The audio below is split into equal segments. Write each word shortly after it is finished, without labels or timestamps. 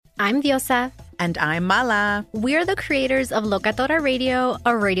I'm Diosa. And I'm Mala. We're the creators of Locatora Radio, a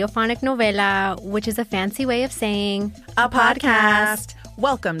radiophonic novela, which is a fancy way of saying a podcast.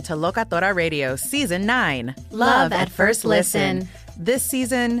 Welcome to Locatora Radio Season 9, Love at First Listen. This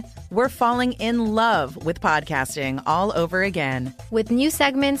season, we're falling in love with podcasting all over again. With new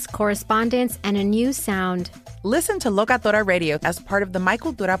segments, correspondence, and a new sound. Listen to Locatora Radio as part of the My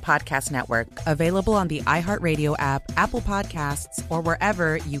Cultura Podcast Network, available on the iHeartRadio app, Apple Podcasts, or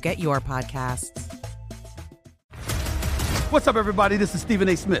wherever you get your podcasts. What's up, everybody? This is Stephen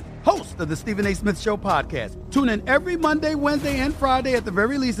A. Smith, host of the Stephen A. Smith Show podcast. Tune in every Monday, Wednesday, and Friday at the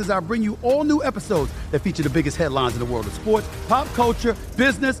very least as I bring you all new episodes that feature the biggest headlines in the world of sports, pop culture,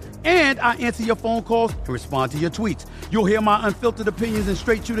 business, and I answer your phone calls and respond to your tweets. You'll hear my unfiltered opinions and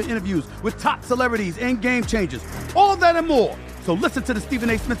straight-shooter interviews with top celebrities and game changers. All that and more. So listen to the Stephen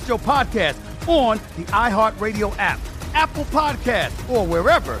A. Smith Show podcast on the iHeartRadio app, Apple Podcasts, or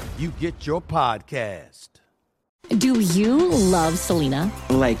wherever you get your podcast. Do you love Selena?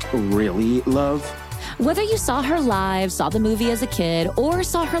 Like, really love? Whether you saw her live, saw the movie as a kid, or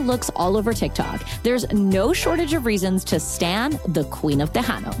saw her looks all over TikTok, there's no shortage of reasons to stan the Queen of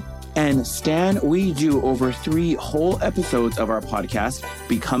Tejano. And Stan, we do over 3 whole episodes of our podcast,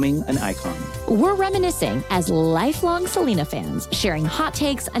 Becoming an Icon. We're reminiscing as lifelong Selena fans, sharing hot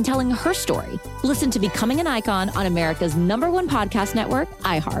takes and telling her story. Listen to Becoming an Icon on America's #1 podcast network,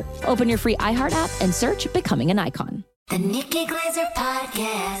 iHeart. Open your free iHeart app and search Becoming an Icon. The Nikki Glaser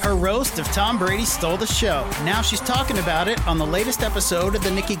Podcast. Her roast of Tom Brady stole the show. Now she's talking about it on the latest episode of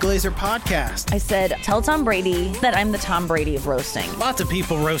the Nikki Glaser Podcast. I said, tell Tom Brady that I'm the Tom Brady of roasting. Lots of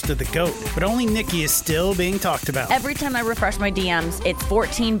people roasted the GOAT, but only Nikki is still being talked about. Every time I refresh my DMs, it's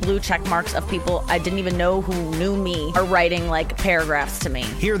 14 blue check marks of people I didn't even know who knew me are writing like paragraphs to me.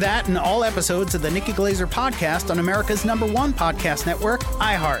 Hear that in all episodes of the Nikki Glaser Podcast on America's #1 podcast network,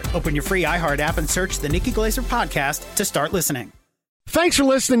 iHeart. Open your free iHeart app and search the Nikki Glaser Podcast to start listening. Thanks for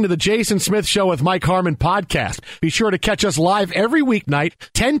listening to the Jason Smith Show with Mike Harmon podcast. Be sure to catch us live every weeknight,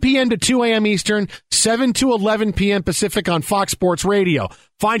 10 p.m. to 2 a.m. Eastern, 7 to 11 p.m. Pacific on Fox Sports Radio.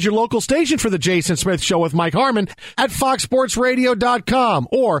 Find your local station for the Jason Smith Show with Mike Harmon at foxsportsradio.com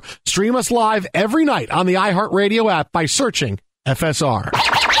or stream us live every night on the iHeartRadio app by searching FSR. Now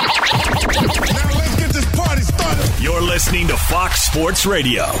let's get this party started. You're listening to Fox Sports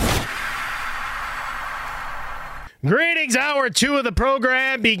Radio. Greetings. Hour 2 of the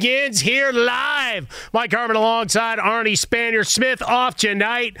program begins here live. Mike Harmon alongside Arnie Spanier. Smith off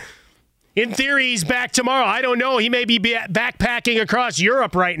tonight. In theory, he's back tomorrow. I don't know. He may be backpacking across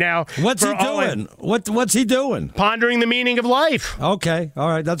Europe right now. What's he doing? What's he doing? Pondering the meaning of life. Okay. All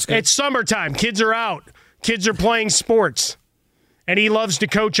right. That's good. It's summertime. Kids are out. Kids are playing sports. And he loves to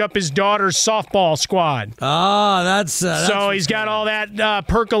coach up his daughter's softball squad. Oh, that's so he's got all that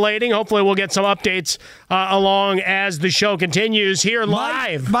percolating. Hopefully we'll get some updates along as the show continues here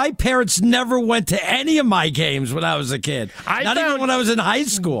live. My parents never went to any of my games when I was a kid. Not even when I was in high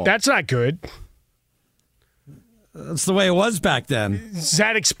school. That's not good. That's the way it was back then. Does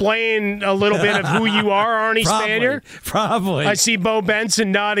that explain a little bit of who you are, Arnie Spanier? Probably. I see Bo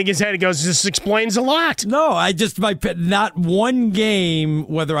Benson nodding his head. He goes, this explains a lot. No, not one game,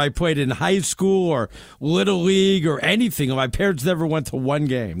 whether I played in high school or Little League or anything, my parents never went to one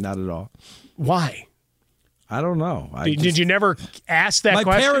game. Not at all. Why? I don't know. Did you never ask that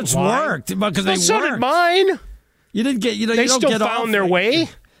question? My parents worked because they so worked. Did mine. You didn't get, they don't still get found off their way.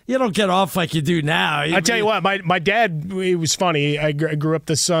 You don't get off like you do now. I tell you what, my dad, it was funny. I grew up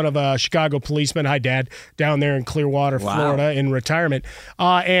the son of a Chicago policeman. Hi, Dad, down there in Clearwater, Florida, in retirement.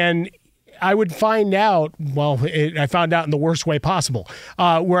 And I would find out, I found out in the worst way possible,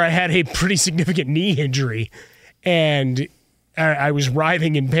 where I had a pretty significant knee injury. And I was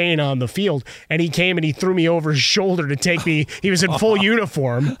writhing in pain on the field, and he came and he threw me over his shoulder to take me. He was in full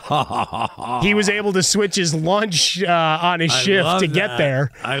uniform. He was able to switch his lunch on his shift to get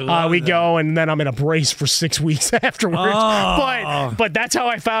there. We go, and then I'm in a brace for 6 weeks afterwards. But that's how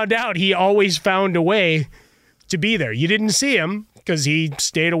I found out. He always found a way to be there. You didn't see him because he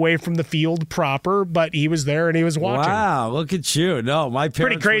stayed away from the field proper, but he was there and he was watching. Wow, look at you. No, my parents.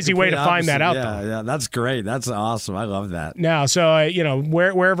 Pretty crazy way to find that out, though. Yeah, that's great. That's awesome. I love that. Now, so,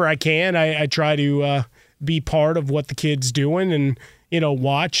 wherever I can, I try to be part of what the kid's doing and,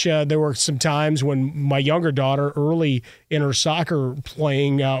 watch. There were some times when my younger daughter, early in her soccer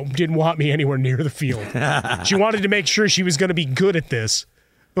playing, didn't want me anywhere near the field. She wanted to make sure she was going to be good at this.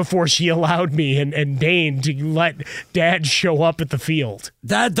 before she allowed me and deigned to let Dad show up at the field.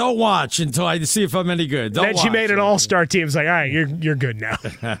 Dad, don't watch until I see if I'm any good. Then she made an all-star team. It's like, all right, you're good now.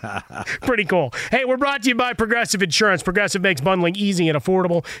 Pretty cool. Hey, we're brought to you by Progressive Insurance. Progressive makes bundling easy and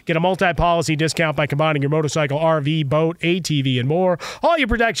affordable. Get a multi-policy discount by combining your motorcycle, RV, boat, ATV, and more. All your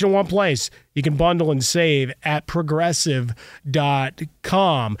protection in one place. You can bundle and save at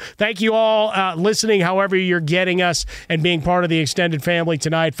Progressive.com. Thank you all listening, however you're getting us, and being part of the extended family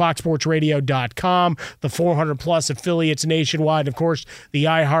tonight. FoxSportsRadio.com, the 400-plus affiliates nationwide. Of course, the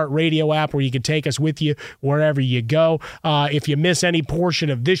iHeartRadio app where you can take us with you wherever you go. If you miss any portion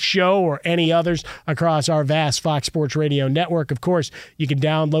of this show or any others across our vast Fox Sports Radio network, of course, you can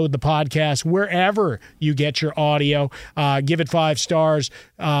download the podcast wherever you get your audio. Give it 5 stars.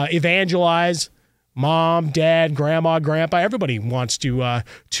 Evangelize. Mom, Dad, Grandma, Grandpa, everybody wants to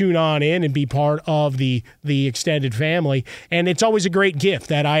tune on in and be part of the extended family. And it's always a great gift,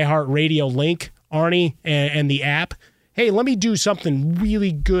 that iHeartRadio link, Arnie, and the app. Hey, let me do something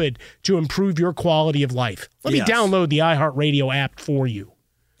really good to improve your quality of life. Let me download the iHeartRadio app for you.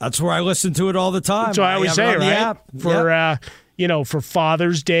 That's where I listen to it all the time. That's what I always say, right? App. For, for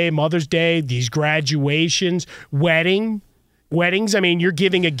Father's Day, Mother's Day, these graduations, weddings, I mean, you're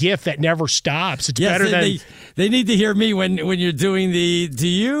giving a gift that never stops. It's better than... They need to hear me when you're doing do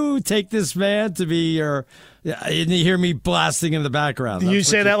you take this man to be your... And you hear me blasting in the background. You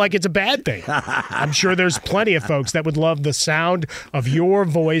say that like it's a bad thing. I'm sure there's plenty of folks that would love the sound of your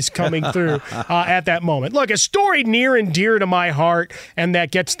voice coming through at that moment. Look, a story near and dear to my heart, and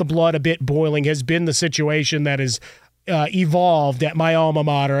that gets the blood a bit boiling, has been the situation that is... evolved at my alma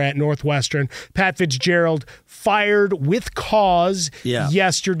mater at Northwestern. Pat Fitzgerald fired with cause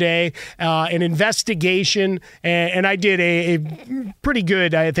yesterday. An investigation, and I did a pretty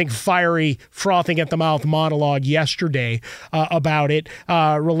good, I think, fiery, frothing at the mouth monologue yesterday about it,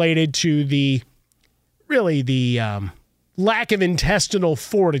 related to the lack of intestinal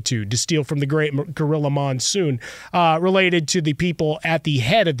fortitude, to steal from the great Gorilla Monsoon, related to the people at the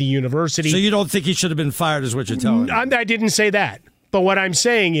head of the university. So you don't think he should have been fired, is what you're telling me? I didn't say that. But what I'm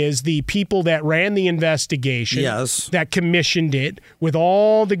saying is the people that ran the investigation, that commissioned it, with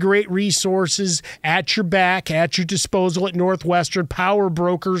all the great resources at your back, at your disposal at Northwestern, power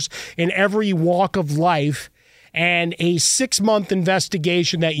brokers in every walk of life, and a 6-month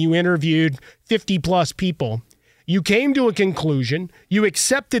investigation that you interviewed 50-plus people, you came to a conclusion. You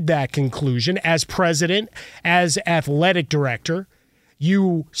accepted that conclusion as president, as athletic director.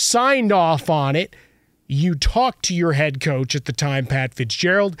 You signed off on it. You talked to your head coach at the time, Pat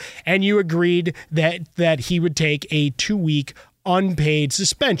Fitzgerald, and you agreed that he would take a 2-week unpaid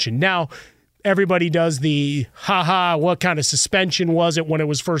suspension. Now, everybody does the, what kind of suspension was it when it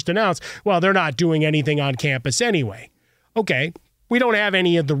was first announced? Well, they're not doing anything on campus anyway. Okay. We don't have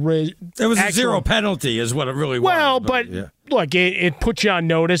any of the... There was a 0 penalty is what it really was. Well, but look, it puts you on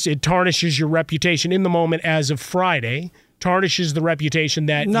notice. It tarnishes your reputation in the moment as of Friday. Tarnishes the reputation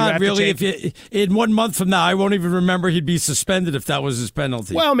that not you have really. to take. In 1 month from now, I won't even remember he'd be suspended if that was his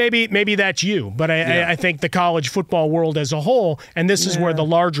penalty. Well, maybe that's you, but I think the college football world as a whole, and this is where the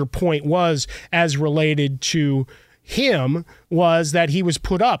larger point was as related to him, was that he was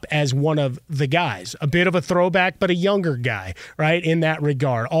put up as one of the guys, a bit of a throwback, but a younger guy, right, in that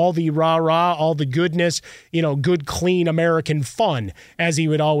regard. All the rah-rah, all the goodness, good, clean American fun, as he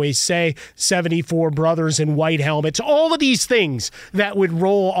would always say, 74 brothers in white helmets, all of these things that would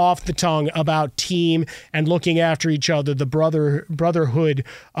roll off the tongue about team and looking after each other, the brotherhood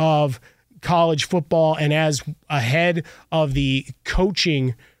of college football, and as a head of the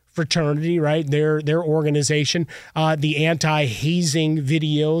coaching fraternity, right? Their organization, the anti-hazing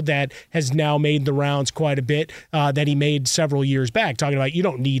video that has now made the rounds quite a bit, that he made several years back, talking about you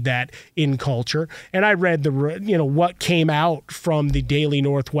don't need that in culture. And I read what came out from the Daily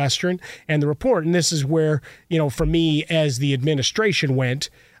Northwestern and the report, and this is where for me as the administration went,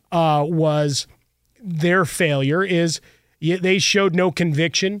 was their failure is they showed no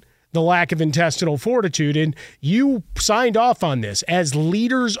conviction, the lack of intestinal fortitude, and you signed off on this as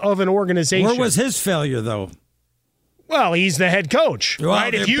leaders of an organization. Where was his failure, though? Well, he's the head coach,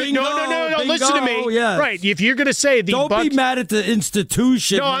 right? If you bingo, listen to me, yes. Right? If you're going to say don't be mad at the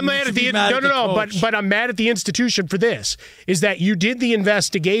institution. No, I'm mad at the but I'm mad at the institution for this. Is that you did the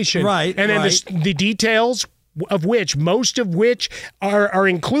investigation, right? And then the details most of which are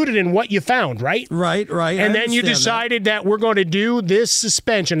included in what you found, right? Right. And then you decided that we're going to do this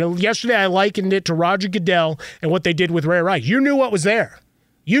suspension. And yesterday I likened it to Roger Goodell and what they did with Ray Rice. You knew what was there.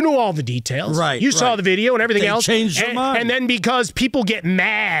 You knew all the details. Right. You saw the video and everything else. Changed their mind. And then because people get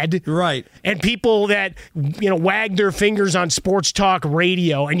mad. Right. And people that, wag their fingers on sports talk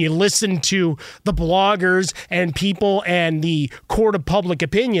radio, and you listen to the bloggers and people and the court of public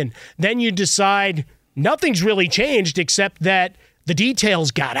opinion, then you decide nothing's really changed except that the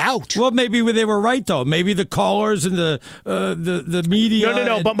details got out. Well, maybe they were right, though. Maybe the callers and the media.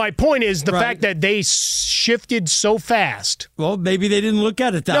 No. But my point is the fact that they shifted so fast. Well, maybe they didn't look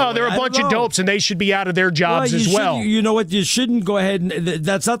at it that way. No, they're a bunch of dopes, and they should be out of their jobs as well. You know what? You shouldn't go ahead and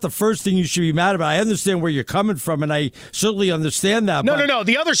that's not the first thing you should be mad about. I understand where you're coming from, and I certainly understand that. No.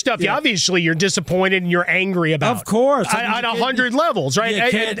 The other stuff, obviously, you're disappointed and you're angry about. Of course. On 100 levels, right?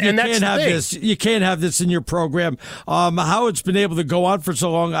 You can't have this in your program. How it's been able to go on for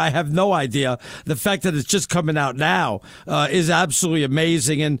so long, I have no idea. The fact that it's just coming out now is absolutely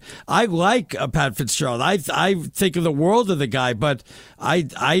amazing, and I like Pat Fitzgerald. I think of the world of the guy, but I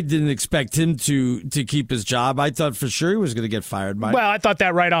didn't expect him to keep his job. I thought for sure he was going to get fired. Well, I thought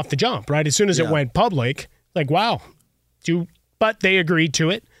that right off the jump, right? As soon as it went public, like, wow. But they agreed to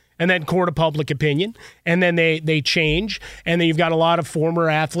it. And then court of public opinion, and then they change, and then you've got a lot of former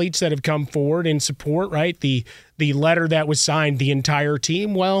athletes that have come forward in support, right? The letter that was signed, the entire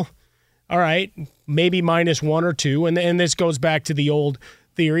team, well, all right, maybe minus one or two, and this goes back to the old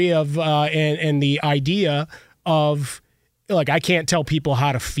theory of and the idea of, like, I can't tell people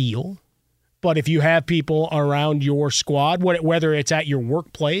how to feel, but if you have people around your squad, whether it's at your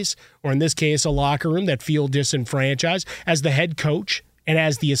workplace or in this case a locker room that feel disenfranchised, as the head coach and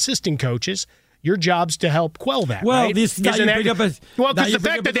as the assistant coaches, your job's to help quell that. Well, right? because the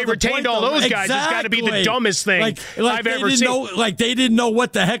fact that they retained all those guys has got to be the dumbest thing I've ever seen. They didn't know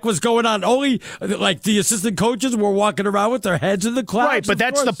what the heck was going on. Only the assistant coaches were walking around with their heads in the clouds. Right, but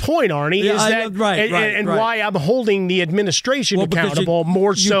that's the point, Arnie. Why I'm holding the administration accountable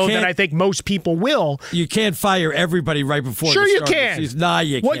more so than I think most people will. You can't fire everybody right before. Sure, the you start of the can. season. Nah,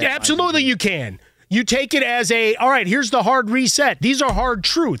 you can't. Absolutely, you can. You take it as all right, here's the hard reset. These are hard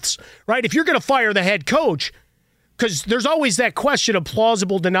truths, right? If you're going to fire the head coach, because there's always that question of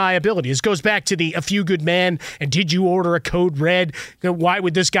plausible deniability. This goes back to a few good men, and did you order a code red? Why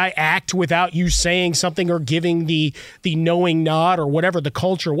would this guy act without you saying something or giving the knowing nod or whatever the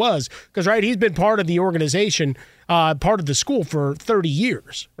culture was? Because, right, he's been part of the organization, part of the school for 30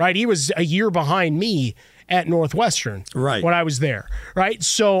 years, right? He was a year behind me at Northwestern when I was there, right?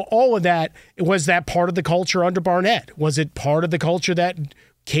 So all of that, was that part of the culture under Barnett? Was it part of the culture that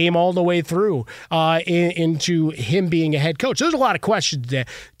came all the way through into him being a head coach? There's a lot of questions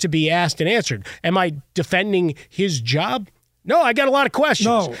to be asked and answered. Am I defending his job? No, I got a lot of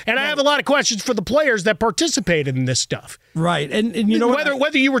questions. I have a lot of questions for the players that participated in this stuff. Right. And you know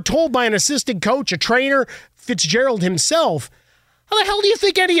whether you were told by an assistant coach, a trainer, Fitzgerald himself, how the hell do you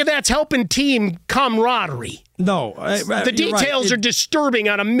think any of that's helping team camaraderie? No. The details are disturbing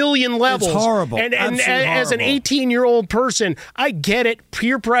on a million levels. It's horrible. And as an 18-year-old person, I get it.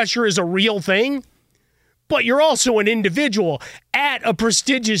 Peer pressure is a real thing. But you're also an individual at a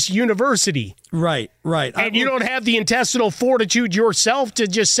prestigious university. Right. And you don't have the intestinal fortitude yourself to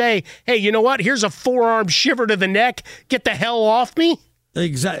just say, hey, you know what? Here's a forearm shiver to the neck. Get the hell off me.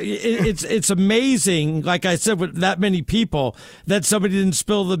 Exactly. It's amazing, like I said, with that many people, that somebody didn't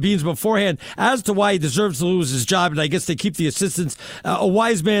spill the beans beforehand as to why he deserves to lose his job. And I guess they keep the assistants. A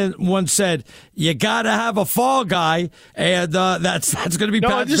wise man once said, you got to have a fall guy, and that's going to be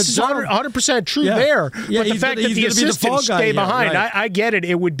Pat Fitzgerald. This is 100% true there. Yeah, but the fact that the assistants stay behind, right. I get it.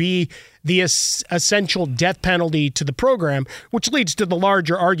 It would be the essential death penalty to the program, which leads to the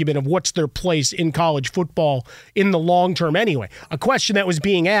larger argument of what's their place in college football in the long term anyway. A question that was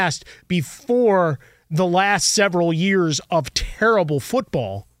being asked before the last several years of terrible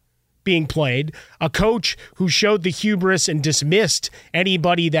football being played, a coach who showed the hubris and dismissed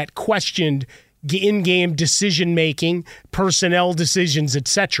anybody that questioned in-game decision-making, personnel decisions,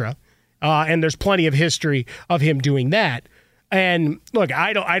 etc. And there's plenty of history of him doing that. And look,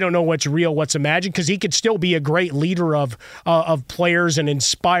 I don't know what's real, what's imagined, because he could still be a great leader of players and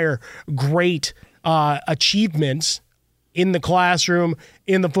inspire great achievements in the classroom,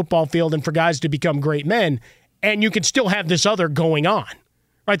 in the football field, and for guys to become great men. And you can still have this other going on,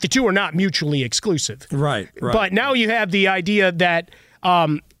 right? The two are not mutually exclusive. Right. But now you have the idea that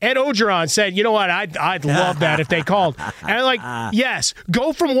Ed Ogeron said, you know what, I'd love that if they called. And I'm like, yes,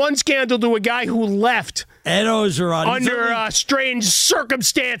 go from one scandal to a guy who left Ed Ogeron under strange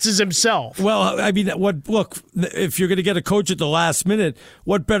circumstances himself. Well, I mean, look, if you're going to get a coach at the last minute,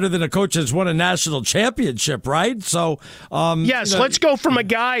 what better than a coach that's won a national championship, right? So, yes, let's go from a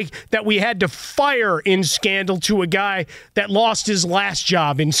guy that we had to fire in scandal to a guy that lost his last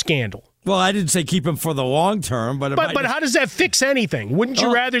job in scandal. Well, I didn't say keep him for the long term, but how does that fix anything? Wouldn't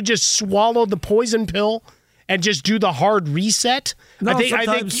you rather just swallow the poison pill and just do the hard reset? No,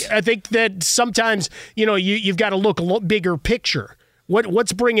 I think that sometimes you've got to look a little bigger picture.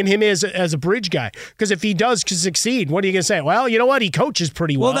 What's bringing him as a bridge guy? Because if he does succeed, what are you going to say? Well, you know what? He coaches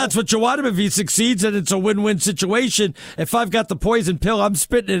pretty well. Well, that's what you want him. If he succeeds and it's a win-win situation, if I've got the poison pill, I'm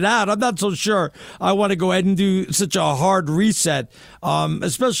spitting it out. I'm not so sure I want to go ahead and do such a hard reset,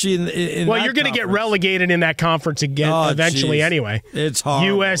 especially in well, you're going to get relegated in that conference again eventually anyway. It's hard.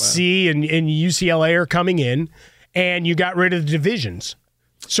 USC and UCLA are coming in, and you got rid of the divisions.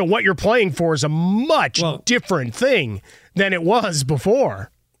 So what you're playing for is a much different thing than it was before.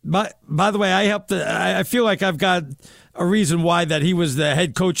 By the way, I feel like I've got a reason why that he was the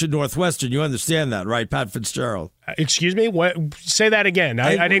head coach at Northwestern. You understand that, right, Pat Fitzgerald? Excuse me? What? Say that again.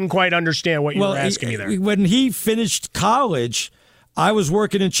 I didn't quite understand what you were asking me there. When he finished college, I was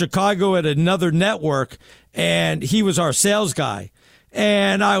working in Chicago at another network, and he was our sales guy.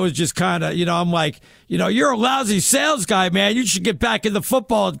 And I was just kind of, I'm like, you're a lousy sales guy, man. You should get back into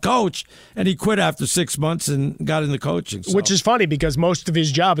football and coach. And he quit after 6 months and got into coaching. So. Which is funny because most of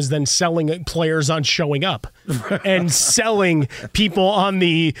his job is then selling players on showing up and selling people on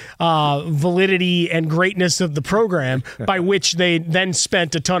the validity and greatness of the program, by which they then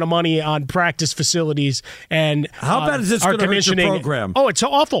spent a ton of money on practice facilities and how bad is this going to hurt your program? Oh, it's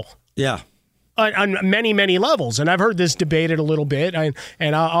awful. Yeah. On many, many levels. And I've heard this debated a little bit.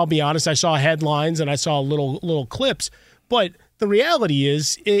 And I'll be honest, I saw headlines and I saw little clips. But the reality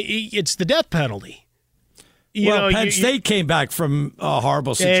is it's the death penalty. Penn State came back from a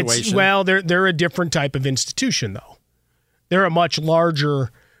horrible situation. They're a different type of institution, though. They're a much larger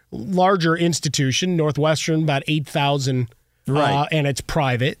institution. Northwestern, about 8,000, right. And it's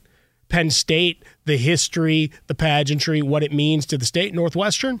private. Penn State, the history, the pageantry, what it means to the state.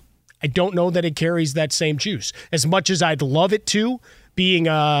 Northwestern, I don't know that it carries that same juice. As much as I'd love it to, being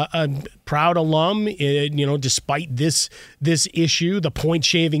a proud alum, despite this issue, the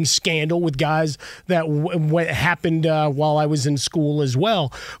point-shaving scandal with guys that happened while I was in school as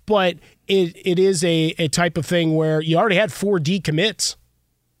well. But it is a type of thing where you already had 4 decommits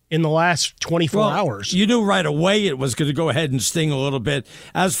in the last 24 hours. You knew right away it was going to go ahead and sting a little bit.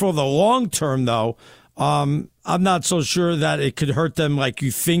 As for the long term, though, I'm not so sure that it could hurt them like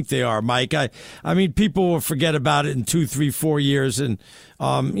you think they are, Mike. I mean, people will forget about it in 2, 3, 4 years, and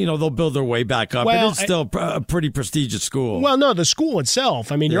they'll build their way back up. Well, it's still a pretty prestigious school. Well, no, the school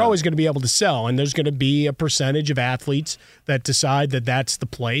itself. I mean, you're always going to be able to sell, and there's going to be a percentage of athletes that decide that that's the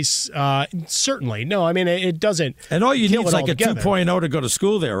place. Certainly, no. I mean, it doesn't. And all you need is like a 2.0 to go to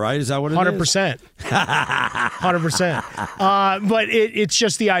school there, right? Is that what it 100%. 100%. But it's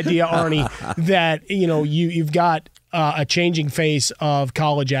just the idea, Arnie, that you've got a changing face of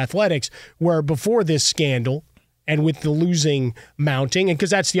college athletics, where before this scandal and with the losing mounting, and because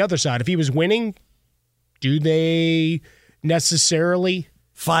that's the other side, if he was winning, do they necessarily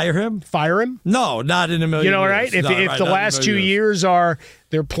fire him? No, not in a million years. Right? If the last 2 years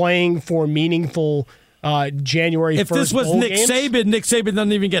they're playing for meaningful January 1st If this was Nick games, Saban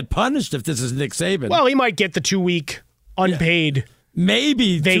doesn't even get punished if this is Nick Saban. Well, he might get the 2-week unpaid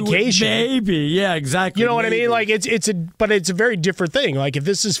vacation. Maybe, yeah, exactly. You know what I mean? Like it's a very different thing. Like if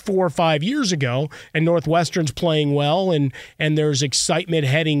this is 4 or 5 years ago and Northwestern's playing well and there's excitement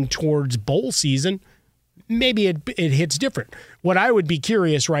heading towards bowl season, maybe it hits different. What I would be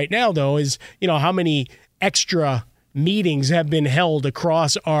curious right now, though, is how many extra meetings have been held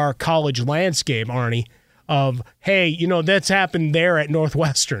across our college landscape, Arnie, of, hey, that's happened there at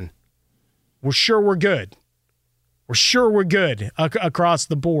Northwestern. We're sure we're good. We're sure we're good across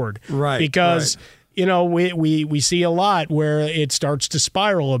the board. Right. Because, we see a lot where it starts to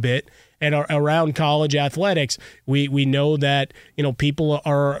spiral a bit. And around college athletics, we know that, people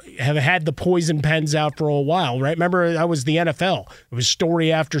have had the poison pens out for a while, right? Remember, that was the NFL. It was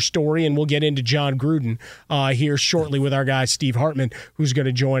story after story, and we'll get into John Gruden here shortly with our guy Steve Hartman, who's going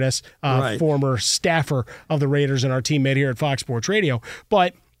to join us, former staffer of the Raiders and our teammate here at Fox Sports Radio.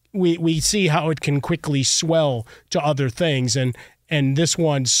 But we see how it can quickly swell to other things, and this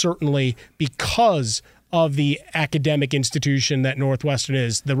one certainly, because of the academic institution that Northwestern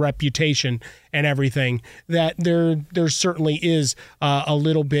is, the reputation and everything, that there certainly is a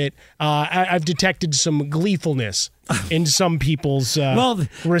little bit. I've detected some gleefulness in some people's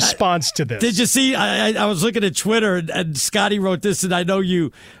response to this. Did you see? I was looking at Twitter, and Scotty wrote this, and I know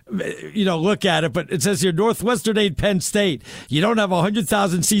you look at it, but it says here, Northwestern ain't Penn State. You don't have a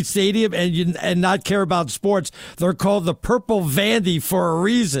 100,000 seat stadium and not care about sports. They're called the Purple Vandy for a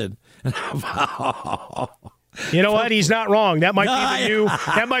reason. You know what? He's not wrong. That might be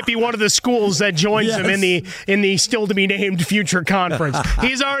that might be one of the schools that joins him in the still to be named future conference.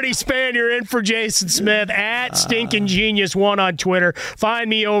 He's already Spanier in for Jason Smith at Stinkin' Genius 1 on Twitter. Find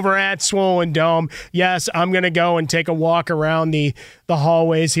me over at Swollen Dome. Yes, I'm going to go and take a walk around the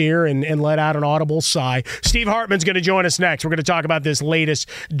hallways here and let out an audible sigh. Steve Hartman's going to join us next. We're going to talk about this latest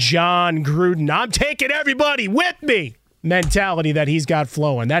John Gruden, I'm taking everybody with me mentality that he's got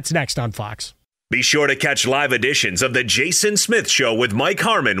flowing. That's next on Fox. Be sure to catch live editions of The Jason Smith Show with Mike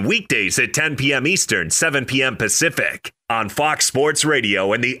Harmon weekdays at 10 p.m. Eastern, 7 p.m. Pacific on Fox Sports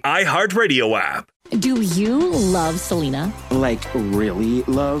Radio and the iHeartRadio app. Do you love Selena? Like, really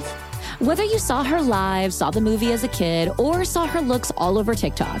love? Whether you saw her live, saw the movie as a kid, or saw her looks all over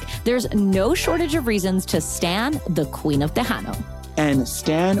TikTok, there's no shortage of reasons to stan the Queen of Tejano. And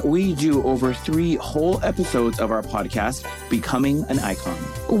Stan, we do over 3 whole episodes of our podcast, Becoming an Icon.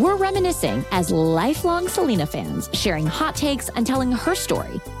 We're reminiscing as lifelong Selena fans, sharing hot takes and telling her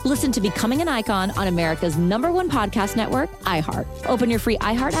story. Listen to Becoming an Icon on America's #1 podcast network, iHeart. Open your free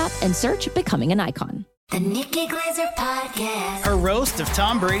iHeart app and search Becoming an Icon. The Nikki Glaser Podcast. Her roast of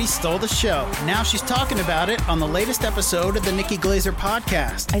Tom Brady stole the show. Now she's talking about it on the latest episode of the Nikki Glaser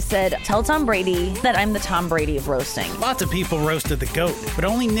Podcast. I said, tell Tom Brady that I'm the Tom Brady of roasting. Lots of people roasted the GOAT, but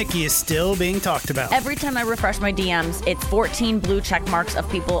only Nikki is still being talked about. Every time I refresh my DMs, it's 14 blue check marks of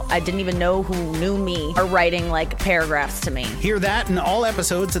people I didn't even know who knew me are writing like paragraphs to me. Hear that in all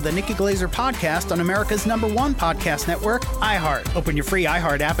episodes of the Nikki Glaser Podcast on America's #1 podcast network, iHeart. Open your free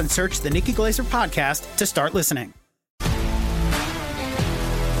iHeart app and search the Nikki Glaser Podcast to start listening.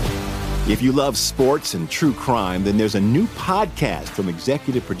 If you love sports and true crime, then there's a new podcast from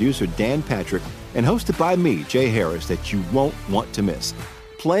executive producer Dan Patrick and hosted by me, Jay Harris, that you won't want to miss.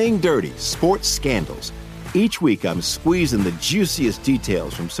 Playing Dirty: Sports Scandals. Each week, I'm squeezing the juiciest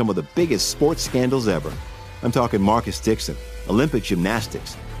details from some of the biggest sports scandals ever. I'm talking Marcus Dixon, Olympic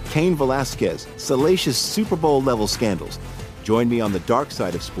gymnastics, Cain Velasquez, salacious Super Bowl-level scandals. Join me on the dark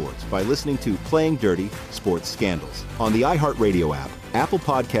side of sports by listening to Playing Dirty: Sports Scandals on the iHeartRadio app, Apple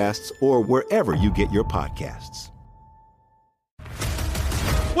Podcasts, or wherever you get your podcasts.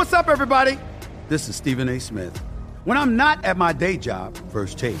 What's up, everybody? This is Stephen A. Smith. When I'm not at my day job,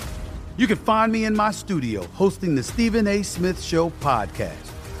 First Take, you can find me in my studio hosting the Stephen A. Smith Show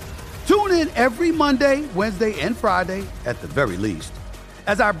podcast. Tune in every Monday, Wednesday, and Friday, at the very least,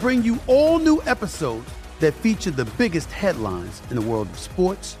 as I bring you all new episodes that feature the biggest headlines in the world of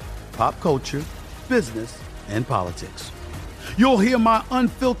sports, pop culture, business, and politics. You'll hear my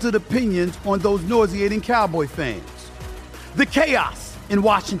unfiltered opinions on those nauseating Cowboy fans, the chaos in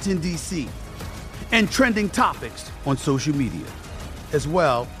Washington, D.C., and trending topics on social media, as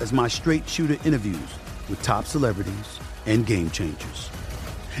well as my straight shooter interviews with top celebrities and game changers.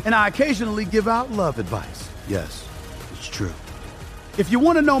 And I occasionally give out love advice. Yes, it's true. If you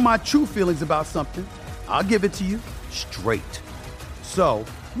want to know my true feelings about something, I'll give it to you straight. So,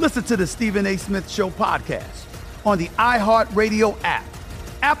 listen to the Stephen A. Smith Show podcast on the iHeartRadio app,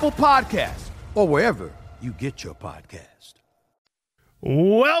 Apple Podcasts, or wherever you get your podcast.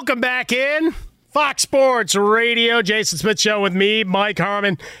 Welcome back in. Fox Sports Radio, Jason Smith Show with me, Mike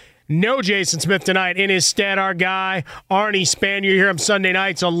Harmon. No Jason Smith tonight. In his stead, our guy, Arnie Spanier. You hear him Sunday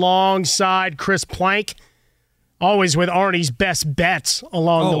nights alongside Chris Plank. Always with Arnie's best bets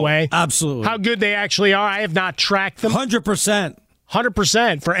along the way. Absolutely. How good they actually are, I have not tracked them. 100%.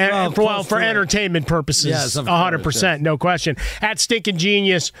 100% for entertainment purposes. Yes, 100%, yes. No question. At Stinkin'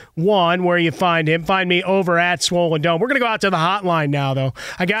 Genius 1, where you find him. Find me over at Swollen Dome. We're going to go out to the hotline now, though.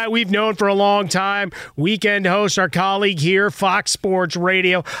 A guy we've known for a long time, weekend host, our colleague here, Fox Sports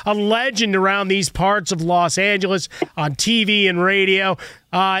Radio, a legend around these parts of Los Angeles on TV and radio.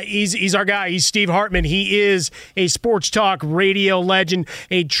 He's our guy. He's Steve Hartman. He is a sports talk radio legend,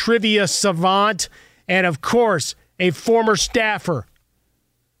 a trivia savant, and, of course, a former staffer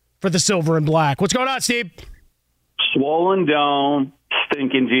for the Silver and Black. What's going on, Steve? Swollen Dome,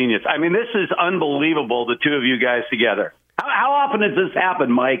 Stinkin' Genius. I mean, this is unbelievable, the two of you guys together. How often does this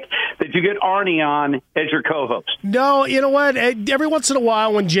happen, Mike, that you get Arnie on as your co-host? No, you know what? Every once in a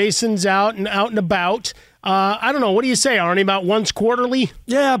while when Jason's out and about, I don't know. What do you say, Arnie, about once quarterly?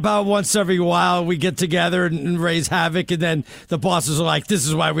 Yeah, about once every while we get together and raise havoc, and then the bosses are like, this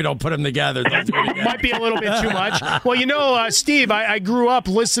is why we don't put them together. Might be a little bit too much. Well, Steve, I grew up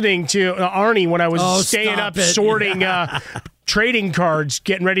listening to Arnie when I was staying up sorting trading cards,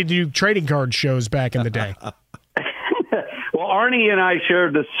 getting ready to do trading card shows back in the day. Well, Arnie and I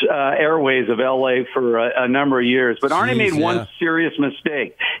shared this airways of L.A. for a number of years, but Arnie made one serious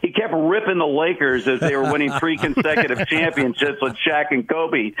mistake. He kept ripping the Lakers as they were winning 3 consecutive championships with Shaq and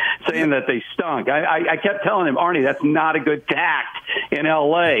Kobe, saying that they stunk. I kept telling him, Arnie, that's not a good tact in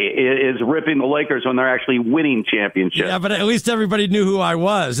L.A., is ripping the Lakers when they're actually winning championships. Yeah, but at least everybody knew who I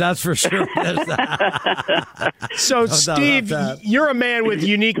was. That's for sure. So, Steve, you're a man with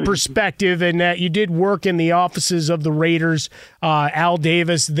unique perspective in that you did work in the offices of the Raiders. Al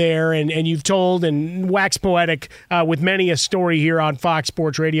Davis there, and you've told and waxed poetic with many a story here on Fox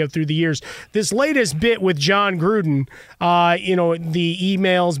Sports Radio through the years. This latest bit with John Gruden, the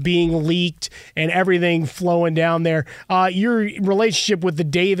emails being leaked and everything flowing down there, your relationship with the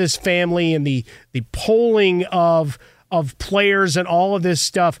Davis family and the polling of players and all of this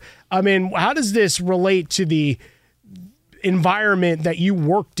stuff. I mean, how does this relate to the environment that you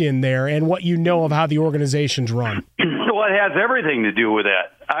worked in there and what you know of how the organization's run? Well, it has everything to do with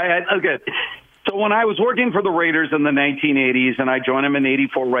that. So when I was working for the Raiders in the 1980s, and I joined them in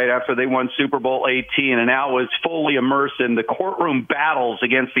 '84 right after they won Super Bowl 18, and Al was fully immersed in the courtroom battles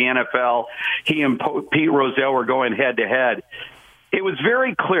against the NFL. He and Pete Rozelle were going head-to-head. It was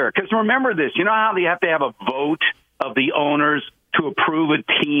very clear, because remember this, you know how they have to have a vote of the owners to approve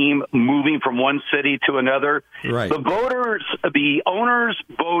a team moving from one city to another? Right. The owners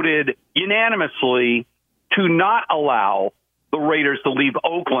voted unanimously to not allow the Raiders to leave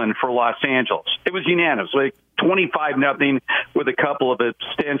Oakland for Los Angeles. It was unanimous, like 25-0 with a couple of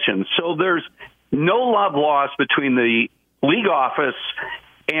abstentions. So there's no love lost between the league office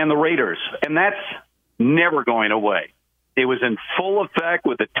and the Raiders, and that's never going away. It was in full effect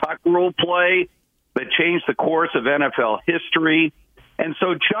with the tuck rule play that changed the course of NFL history. And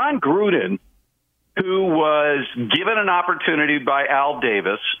so John Gruden, who was given an opportunity by Al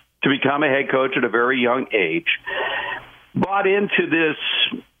Davis to become a head coach at a very young age, bought into this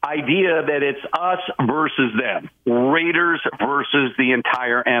idea that it's us versus them, Raiders versus the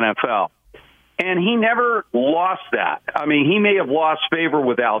entire NFL. And he never lost that. I mean, he may have lost favor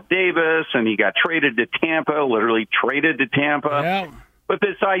with Al Davis, and he got traded to Tampa, literally traded to Tampa. Yeah. But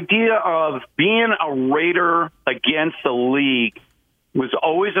this idea of being a Raider against the league was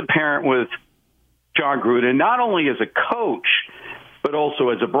always apparent with John Gruden, not only as a coach, but also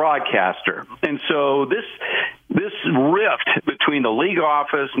as a broadcaster. And so this rift between the league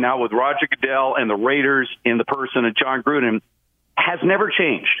office, now with Roger Goodell, and the Raiders in the person of John Gruden has never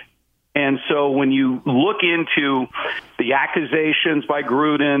changed. And so when you look into the accusations by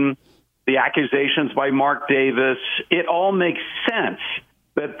Gruden, the accusations by Mark Davis, it all makes sense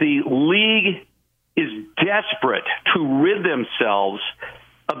that the league is desperate to rid themselves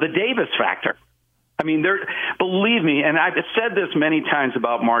of the Davis factor. I mean, believe me, and I've said this many times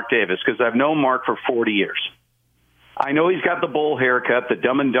about Mark Davis because I've known Mark for 40 years. I know he's got the bowl haircut, the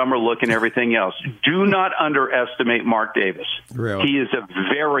Dumb and Dumber look, and everything else. Do not underestimate Mark Davis. Really? He is a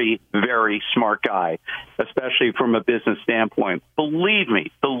very, very smart guy, especially from a business standpoint. Believe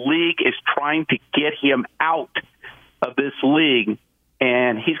me, the league is trying to get him out of this league,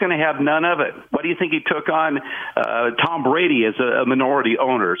 and he's going to have none of it. What do you think he took on Tom Brady as a minority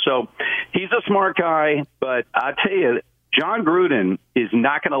owner? So he's a smart guy, but I tell you, John Gruden is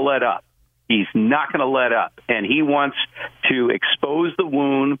not going to let up. He's not going to let up, and he wants to expose the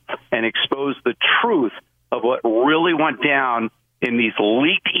wound and expose the truth of what really went down in these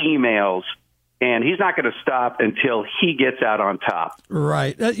leaked emails, and he's not going to stop until he gets out on top.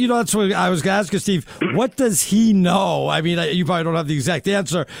 Right. That's what I was going to ask you, Steve. What does he know? I mean, you probably don't have the exact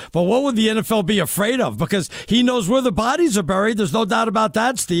answer, but what would the NFL be afraid of? Because he knows where the bodies are buried. There's no doubt about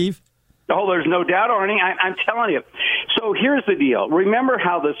that, Steve. Oh, there's no doubt, Arnie. I'm telling you. So here's the deal. Remember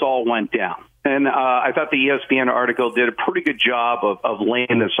how this all went down. And I thought the ESPN article did a pretty good job of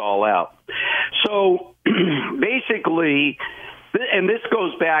laying this all out. So basically, and this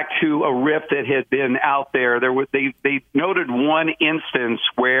goes back to a rift that had been out there. They noted one instance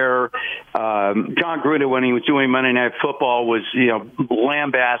where John Gruden, when he was doing Monday Night Football, was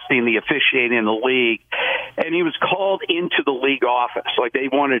lambasting the officiating in the league, and he was called into the league office. Like, they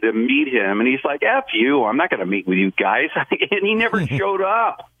wanted to meet him, and he's like, "F you, I'm not going to meet with you guys," and he never showed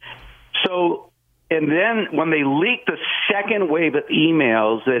up. So, and then when they leaked the second wave of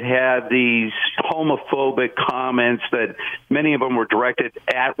emails that had these homophobic comments that many of them were directed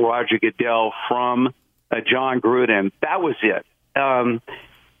at Roger Goodell from John Gruden. That was it.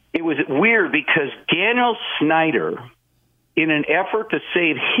 It was weird because Daniel Snyder, in an effort to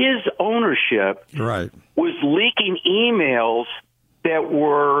save his ownership, was leaking emails that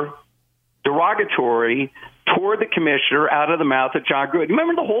were derogatory toward the commissioner out of the mouth of John Gruden.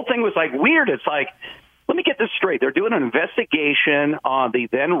 Remember, the whole thing was like weird. It's like, let me get this straight. They're doing an investigation on the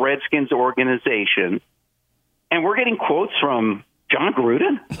then Redskins organization, and we're getting quotes from John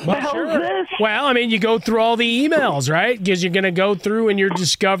Gruden? What the hell is this? Well, I mean, you go through all the emails, right? Because you're going to go through in your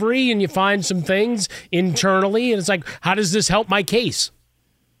discovery and you find some things internally, and it's like, how does this help my case?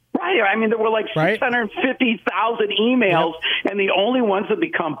 Right. I mean, there were like 650,000 emails, and the only ones that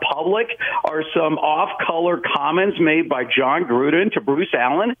become public are some off-color comments made by John Gruden to Bruce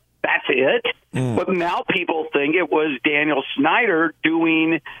Allen. That's it. But now people think it was Daniel Snyder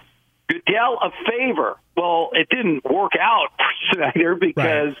doing Goodell a favor. Well, it didn't work out for Snyder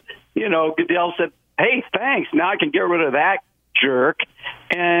because, Goodell said, hey, thanks. Now I can get rid of that jerk.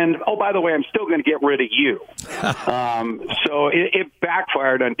 And, oh, by the way, I'm still going to get rid of you. So it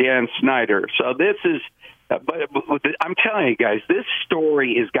backfired on Dan Snyder. So this is, but I'm telling you guys, this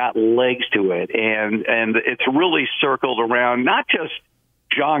story has got legs to it. And it's really circled around not just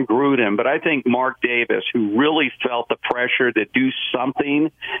John Gruden, but I think Mark Davis, who really felt the pressure to do something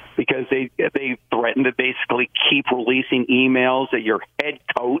because they threatened to basically keep releasing emails that your head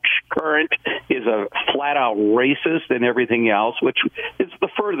coach current is a flat-out racist and everything else, which is the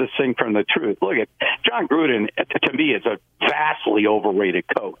furthest thing from the truth. Look, at John Gruden, to me, is a vastly overrated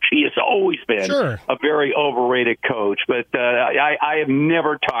coach. He has always been a very overrated coach, but I have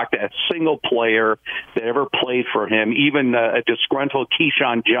never talked to a single player that ever played for him, even a disgruntled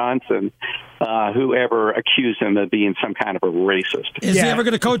Keyshawn Johnson, who ever accused him of being some kind of a racist. Is he ever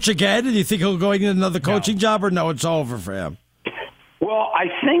going to coach again? Do you think he'll go get another coaching job, or no, it's over for him? Well, I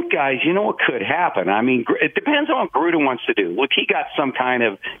think, guys, you know what could happen? I mean, it depends on what Gruden wants to do. Look, he got some kind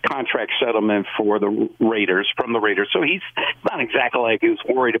of contract settlement for the Raiders, from the Raiders, so he's not exactly like he was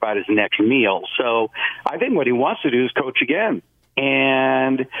worried about his next meal. So I think what he wants to do is coach again.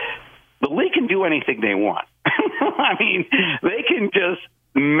 And the league can do anything they want. I mean, they can just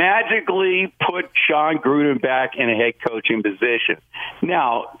magically put John Gruden back in a head coaching position.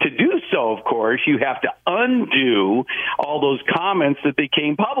 Now, to do so, of course, you have to undo all those comments that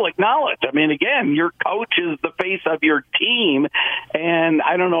became public knowledge. I mean, again, your coach is the face of your team, and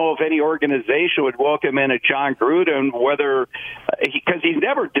I don't know if any organization would welcome in a John Gruden, whether because he's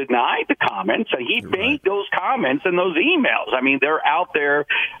never denied the comments. He made those comments and those emails. I mean, they're out there,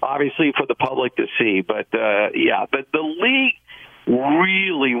 obviously, for the public to see. But, but the league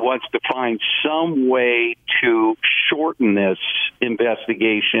really wants to find some way to shorten this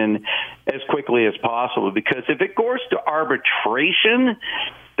investigation as quickly as possible, because if it goes to arbitration,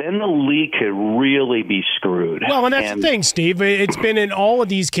 then the league could really be screwed. Well, and that's the thing, Steve. It's been in all of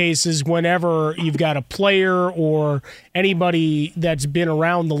these cases whenever you've got a player or anybody that's been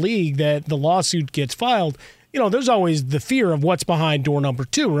around the league that the lawsuit gets filed, there's always the fear of what's behind door number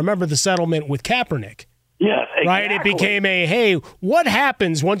 2. Remember the settlement with Kaepernick? Yes, exactly. Right? It became hey, what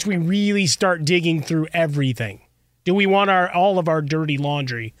happens once we really start digging through everything? Do we want all of our dirty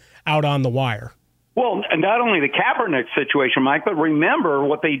laundry out on the wire? Well, not only the Kaepernick situation, Mike, but remember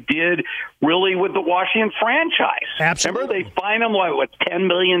what they did really with the Washington franchise. Absolutely. Remember they fined them, $10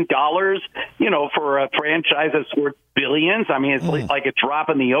 million, for a franchise that's worth billions. I mean, it's like a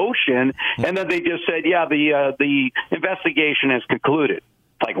drop in the ocean. And then they just said, the investigation has concluded.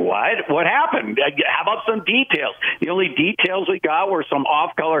 Like, what? What happened? How about some details? The only details we got were some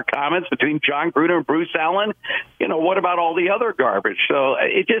off-color comments between John Gruden and Bruce Allen. What about all the other garbage? So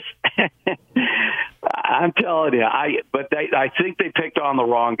it just, I'm telling you, I think they picked on the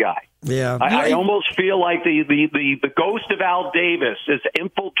wrong guy. Yeah, I almost feel like the ghost of Al Davis has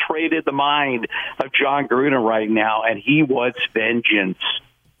infiltrated the mind of John Gruden right now, and he wants vengeance.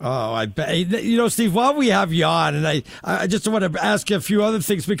 Oh, I bet. Steve, while we have you on, and I just want to ask you a few other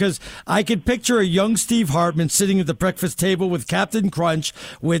things, because I can picture a young Steve Hartman sitting at the breakfast table with Captain Crunch,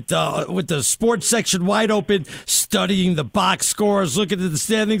 with the sports section wide open, studying the box scores, looking at the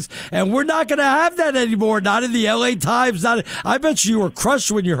standings, and we're not going to have that anymore, not in the LA Times. I bet you were crushed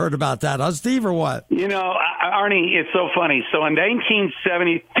when you heard about that, huh, Steve, or what? Arnie, it's so funny. So in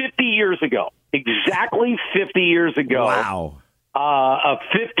 1970, 50 years ago, exactly 50 years ago, wow. A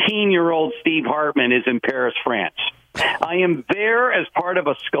 15-year-old Steve Hartman is in Paris, France. I am there as part of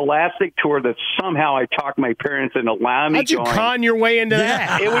a scholastic tour that somehow I talked my parents into allowing me How'd you going. con your way into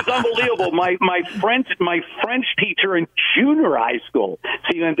that? It was unbelievable. My French teacher in junior high school.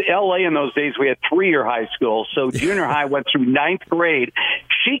 See, in L.A. in those days, we had 3-year high school. So junior high went through 9th grade.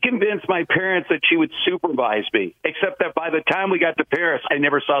 She convinced my parents that she would supervise me, except that by the time we got to Paris, I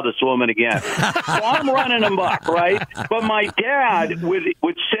never saw this woman again. So I'm running amok, right? But my dad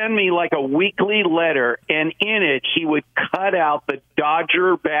would send me like a weekly letter, and in it, he would cut out the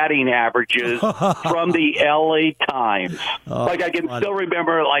Dodger batting averages from the L.A. Times. I can still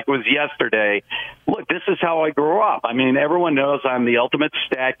remember it like it was yesterday. Look, this is how I grew up. I mean, everyone knows I'm the ultimate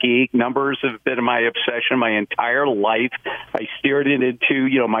stat geek. Numbers have been my obsession my entire life. I steered it into,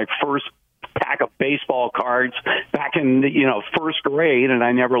 my first pack of baseball cards back in, first grade, and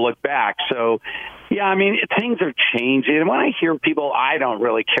I never looked back. So, yeah, I mean, things are changing. And when I hear people, I don't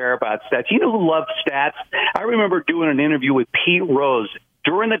really care about stats. You know who loves stats? I remember doing an interview with Pete Rose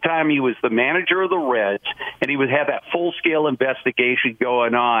during the time he was the manager of the Reds, and he would have that full-scale investigation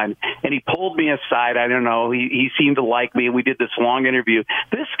going on, and he pulled me aside. I don't know. He seemed to like me, and we did this long interview.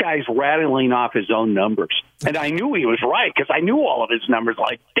 This guy's rattling off his own numbers, and I knew he was right because I knew all of his numbers.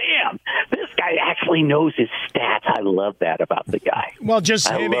 Like, damn, this guy actually knows his stats. I love that about the guy. Well, just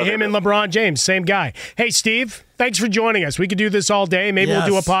him and LeBron James, same guy. Hey, Steve, thanks for joining us. We could do this all day. Maybe we'll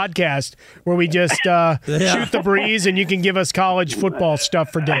do a podcast where we just shoot the breeze, and you can give us college football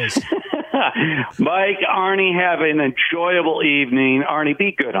stuff for days. Mike, Arnie, have an enjoyable evening. Arnie,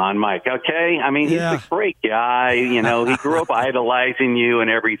 be good on Mike, okay? I mean, he's a great guy. He grew up idolizing you and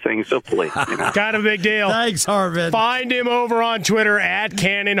everything, so please. Kind of a big deal. Thanks, Hartman. Find him over on Twitter at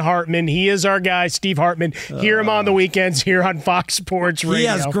Cannon Hartman. He is our guy, Steve Hartman. Hear him on the weekends here on Fox Sports Radio. He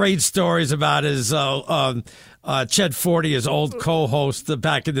has great stories about his Ched Forty, his old co-host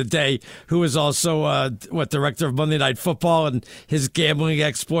back in the day, who was also director of Monday Night Football, and his gambling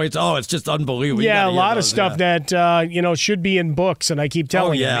exploits. Oh, it's just unbelievable. Yeah, a lot of stuff that should be in books, and I keep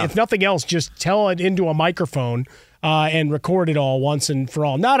telling you, if nothing else, just tell it into a microphone. And record it all once and for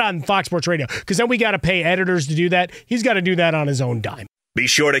all. Not on Fox Sports Radio, because then we got to pay editors to do that. He's got to do that on his own dime. Be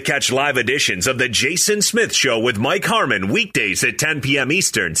sure to catch live editions of The Jason Smith Show with Mike Harmon weekdays at 10 p.m.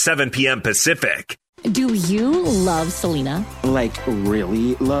 Eastern, 7 p.m. Pacific. Do you love Selena? Like,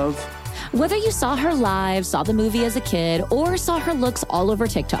 really love? Whether you saw her live, saw the movie as a kid, or saw her looks all over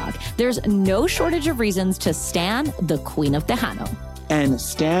TikTok, there's no shortage of reasons to stan the Queen of Tejano. And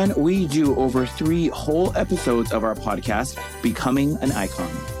Stan, we do over 3 whole episodes of our podcast, Becoming an Icon.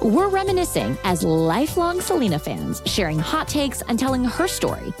 We're reminiscing as lifelong Selena fans, sharing hot takes and telling her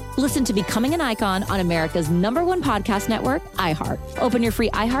story. Listen to Becoming an Icon on America's #1 podcast network, iHeart. Open your free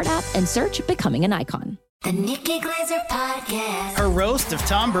iHeart app and search Becoming an Icon. The Nikki Glaser Podcast. Her roast of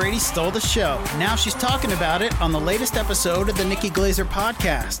Tom Brady stole the show. Now she's talking about it on the latest episode of the Nikki Glaser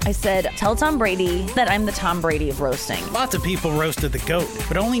Podcast. I said, tell Tom Brady that I'm the Tom Brady of roasting. Lots of people roasted the GOAT,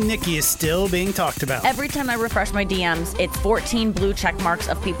 but only Nikki is still being talked about. Every time I refresh my DMs, it's 14 blue check marks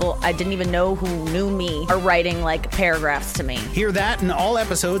of people I didn't even know who knew me are writing like paragraphs to me. Hear that in all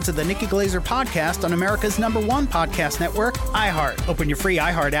episodes of the Nikki Glaser Podcast on America's #1 podcast network, iHeart. Open your free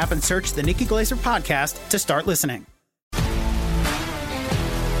iHeart app and search the Nikki Glaser Podcast to start listening.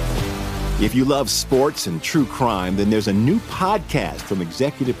 If you love sports and true crime, then there's a new podcast from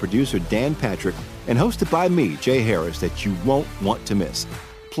executive producer Dan Patrick and hosted by me, Jay Harris, that you won't want to miss.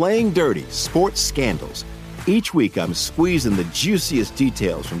 Playing Dirty: Sports Scandals. Each week, I'm squeezing the juiciest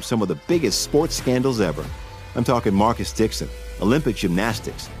details from some of the biggest sports scandals ever. I'm talking Marcus Dixon, Olympic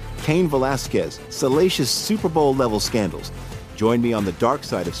gymnastics, Cain Velasquez, salacious Super Bowl-level scandals. Join me on the dark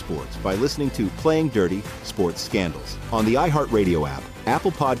side of sports by listening to Playing Dirty: Sports Scandals on the iHeartRadio app,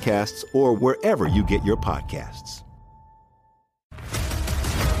 Apple Podcasts, or wherever you get your podcasts.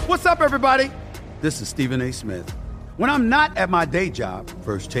 What's up, everybody? This is Stephen A. Smith. When I'm not at my day job,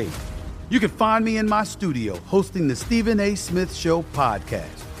 First Take, you can find me in my studio hosting the Stephen A. Smith Show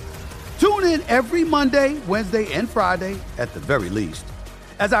podcast. Tune in every Monday, Wednesday, and Friday, at the very least,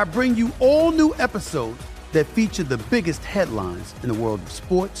 as I bring you all new episodes that feature the biggest headlines in the world of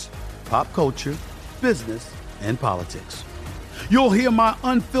sports, pop culture, business, and politics. You'll hear my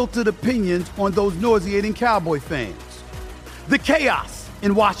unfiltered opinions on those nauseating Cowboy fans, the chaos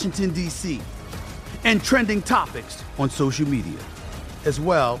in Washington, D.C., and trending topics on social media, as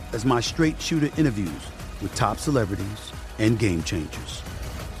well as my straight shooter interviews with top celebrities and game changers.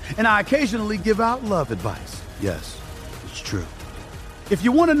 And I occasionally give out love advice. Yes, it's true. If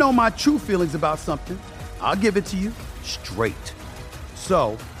you want to know my true feelings about something, I'll give it to you straight.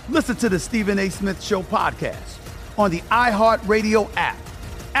 So, listen to the Stephen A. Smith Show podcast on the iHeartRadio app,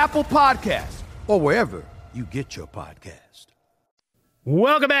 Apple Podcasts, or wherever you get your podcast.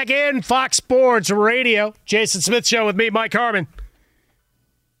 Welcome back in Fox Sports Radio. Jason Smith Show with me, Mike Harmon.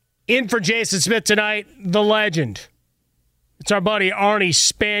 In for Jason Smith tonight, the legend. It's our buddy Arnie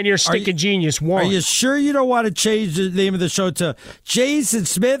Spanier, Stinking Genius 1. Are you sure you don't want to change the name of the show to Jason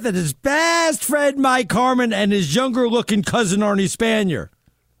Smith and his best friend Mike Harmon and his younger-looking cousin Arnie Spanier?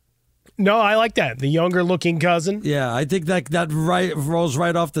 No, I like that. The younger-looking cousin. Yeah, I think that rolls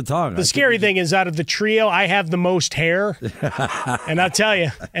right off the tongue. The scary thing is, out of the trio, I have the most hair. And I'll tell you,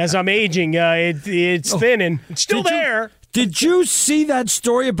 as I'm aging, it's thinning. It's still there. Did you see that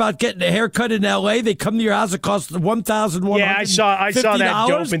story about getting a haircut in L.A.? They come to your house. It costs $1,150. Yeah, I saw that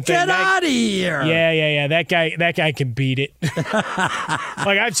doping thing. Get out of here! Yeah. That guy can beat it.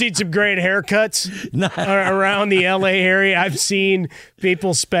 Like, I've seen some great haircuts around the L.A. area. I've seen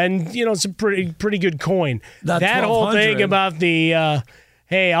people spend some pretty good coin. That whole thing about the.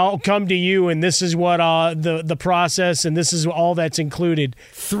 Hey, I'll come to you, and this is what the process, and this is all that's included.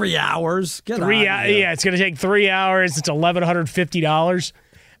 3 hours? Get out. Yeah, it's going to take 3 hours. It's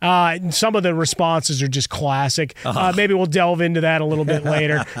 $1,150. Some of the responses are just classic. Maybe we'll delve into that a little bit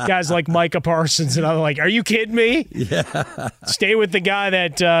later. Guys like Micah Parsons and other like, are you kidding me? Yeah. Stay with the guy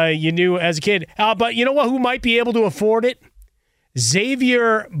that you knew as a kid. But you know what? Who might be able to afford it?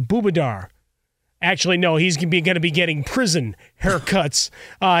 Xavier Bubadar. Actually, no, he's going to be getting prison haircuts.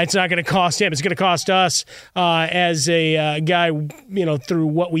 It's not going to cost him. It's going to cost us as a guy, through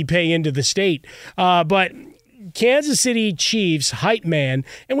what we pay into the state. But Kansas City Chiefs hype man,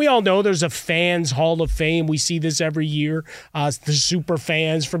 and we all know there's a fans hall of fame. We see this every year. The super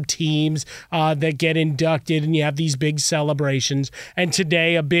fans from teams that get inducted, and you have these big celebrations. And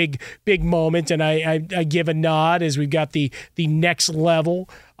today, a big moment, and I give a nod as we've got the next level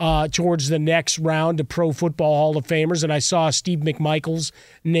towards the next round of Pro Football Hall of Famers, and I saw Steve McMichael's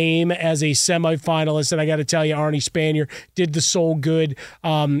name as a semifinalist, and I got to tell you, Arnie Spanier did the soul good.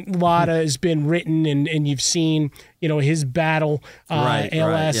 A lot has been written, and you've seen his battle,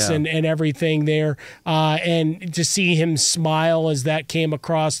 ALS and everything there, and to see him smile as that came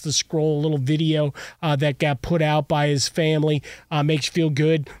across the scroll, a little video that got put out by his family, makes you feel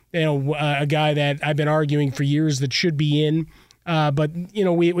good. A guy that I've been arguing for years that should be in. But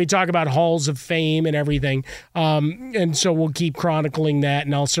we talk about halls of fame and everything, and so we'll keep chronicling that,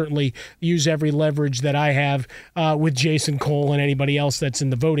 and I'll certainly use every leverage that I have with Jason Cole and anybody else that's in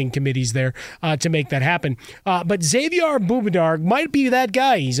the voting committees there to make that happen. But Xavier Bubadar might be that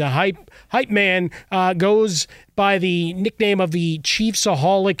guy. He's a hype man, goes by the nickname of the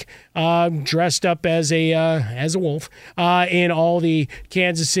Chiefsaholic, dressed up as a wolf in all the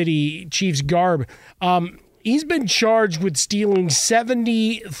Kansas City Chiefs garb. He's been charged with stealing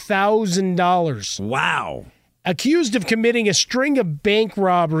 $70,000. Wow. Accused of committing a string of bank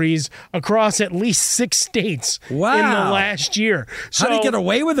robberies across at least 6 states in the last year. So, how did he get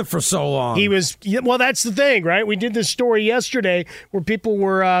away with it for so long? Well, that's the thing, right? We did this story yesterday where people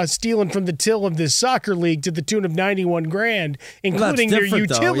were stealing from the till of this soccer league to the tune of $91,000, including their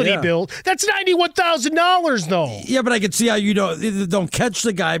utility bill. That's $91,000, though. Yeah, but I can see how you don't catch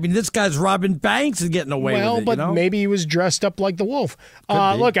the guy. I mean, this guy's robbing banks and getting away with it. Well, but maybe he was dressed up like the wolf.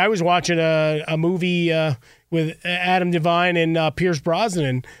 Look, I was watching a movie with Adam Devine and Pierce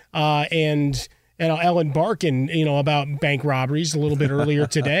Brosnan and Ellen Barkin, about bank robberies a little bit earlier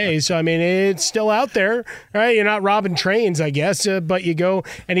today. So, I mean, it's still out there, right? You're not robbing trains, I guess, but you go,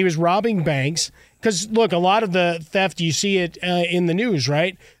 and he was robbing banks. Because, look, a lot of the theft, you see it in the news,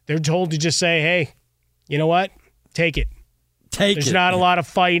 right? They're told to just say, hey, you know what? Take it. There's not a lot of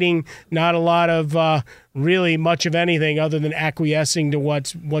fighting, not a lot of really much of anything other than acquiescing to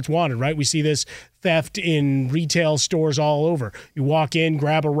what's wanted, right? We see this theft in retail stores all over. You walk in,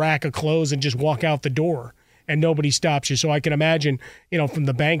 grab a rack of clothes, and just walk out the door, and nobody stops you. So I can imagine, from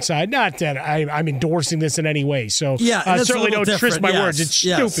the bank side, not that I'm endorsing this in any way. So certainly don't twist my words. It's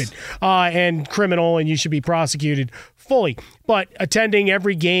stupid and criminal, and you should be prosecuted fully. But attending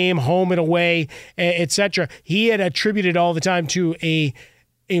every game, home and away, etc., he had attributed all the time to a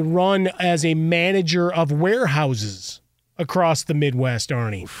run as a manager of warehouses across the Midwest,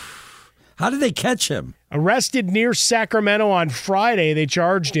 Arnie. How did they catch him? Arrested near Sacramento on Friday. They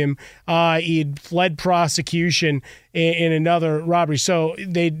charged him. He'd fled prosecution in another robbery. So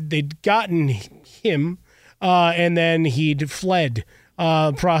they'd gotten him, and then he'd fled.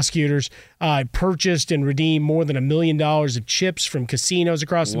 Prosecutors purchased and redeemed more than $1 million of chips from casinos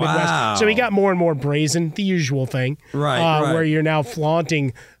across the Midwest. So he got more and more brazen, the usual thing, right. Where you're now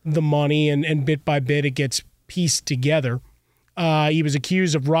flaunting the money, and bit by bit it gets pieced together. He was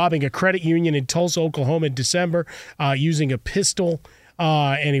accused of robbing a credit union in Tulsa, Oklahoma in December, using a pistol.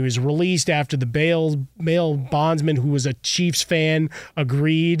 and he was released after the bail bondsman, who was a Chiefs fan,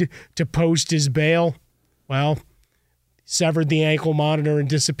 agreed to post his bail. Well, severed the ankle monitor and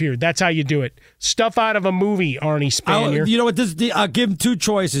disappeared. That's how you do it. Stuff out of a movie, Arnie Spanier. You know what? I'll give him two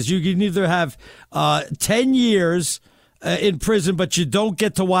choices. You can either have 10 years in prison, but you don't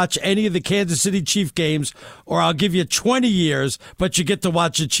get to watch any of the Kansas City Chief games, or I'll give you 20 years, but you get to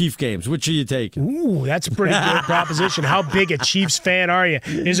watch the Chief games. Which are you taking? Ooh, that's a pretty good proposition. How big a Chiefs fan are you?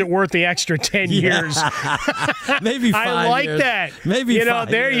 Is it worth the extra 10 years? Maybe 5 I like years. that. Maybe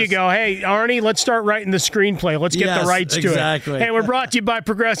there years. you go. Hey, Arnie, let's start writing the screenplay. Let's get the rights to exactly. it. Hey, we're brought to you by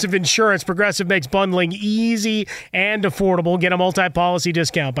Progressive Insurance. Progressive makes bundling easy and affordable. Get a multi-policy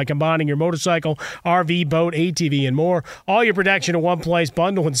discount by combining your motorcycle, RV, boat, ATV, and more. All your protection in one place.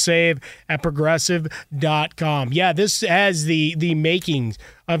 Bundle and save at Progressive.com. Yeah, this has the makings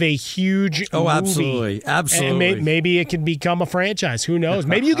of a huge movie. Absolutely. And maybe it can become a franchise. Who knows?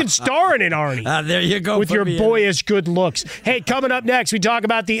 Maybe you can star in it, Arnie. There you go. With your boyish good looks. Hey, coming up next, we talk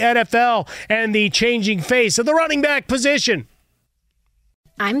about the NFL and the changing face of the running back position.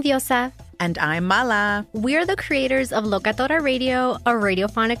 I'm Diosa. And I'm Mala. We're the creators of Locatora Radio, a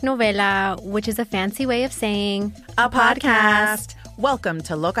radiophonic novela, which is a fancy way of saying a podcast. Welcome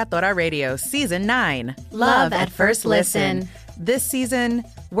to Locatora Radio Season 9. Love at First Listen. This season,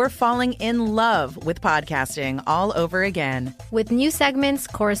 we're falling in love with podcasting all over again. With new segments,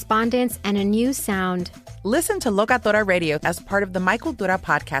 correspondence, and a new sound. Listen to Locatora Radio as part of the Michael Dura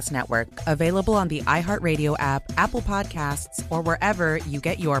Podcast Network, available on the iHeartRadio app, Apple Podcasts, or wherever you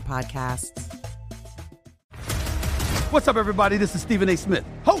get your podcasts. What's up, everybody? This is Stephen A. Smith,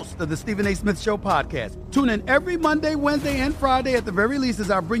 host of the Stephen A. Smith Show podcast. Tune in every Monday, Wednesday, and Friday at the very least as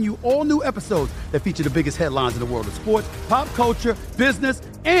I bring you all new episodes that feature the biggest headlines in the world of sports, pop culture, business,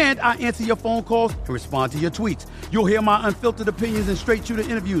 and I answer your phone calls and respond to your tweets. You'll hear my unfiltered opinions and straight-shooter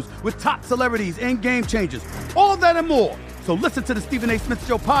interviews with top celebrities and game changers. All of that and more. So listen to the Stephen A. Smith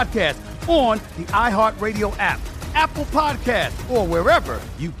Show podcast on the iHeartRadio app, Apple Podcasts, or wherever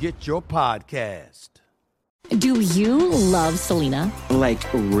you get your podcast. Do you love Selena? Like,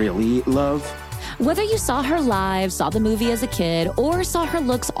 really love? Whether you saw her live, saw the movie as a kid, or saw her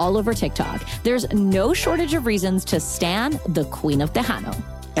looks all over TikTok, there's no shortage of reasons to stan the Queen of Tejano.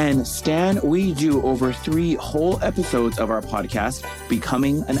 And Stan, we do over 3 whole episodes of our podcast,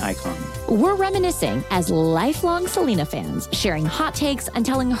 Becoming an Icon. We're reminiscing as lifelong Selena fans, sharing hot takes and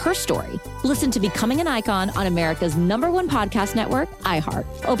telling her story. Listen to Becoming an Icon on America's #1 podcast network, iHeart.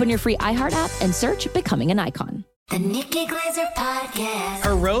 Open your free iHeart app and search Becoming an Icon. The Nikki Glaser Podcast.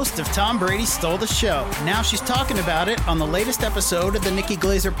 Her roast of Tom Brady stole the show. Now she's talking about it on the latest episode of the Nikki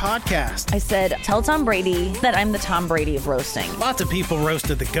Glaser Podcast. I said, tell Tom Brady that I'm the Tom Brady of roasting. Lots of people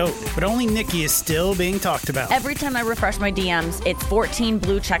roasted the GOAT, but only Nikki is still being talked about. Every time I refresh my DMs, it's 14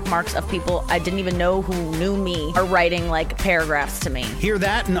 blue check marks of people I didn't even know who knew me are writing like paragraphs to me. Hear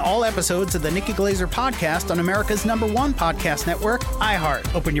that in all episodes of the Nikki Glaser Podcast on America's #1 podcast network,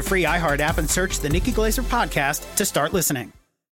 iHeart. Open your free iHeart app and search the Nikki Glaser Podcast to start listening.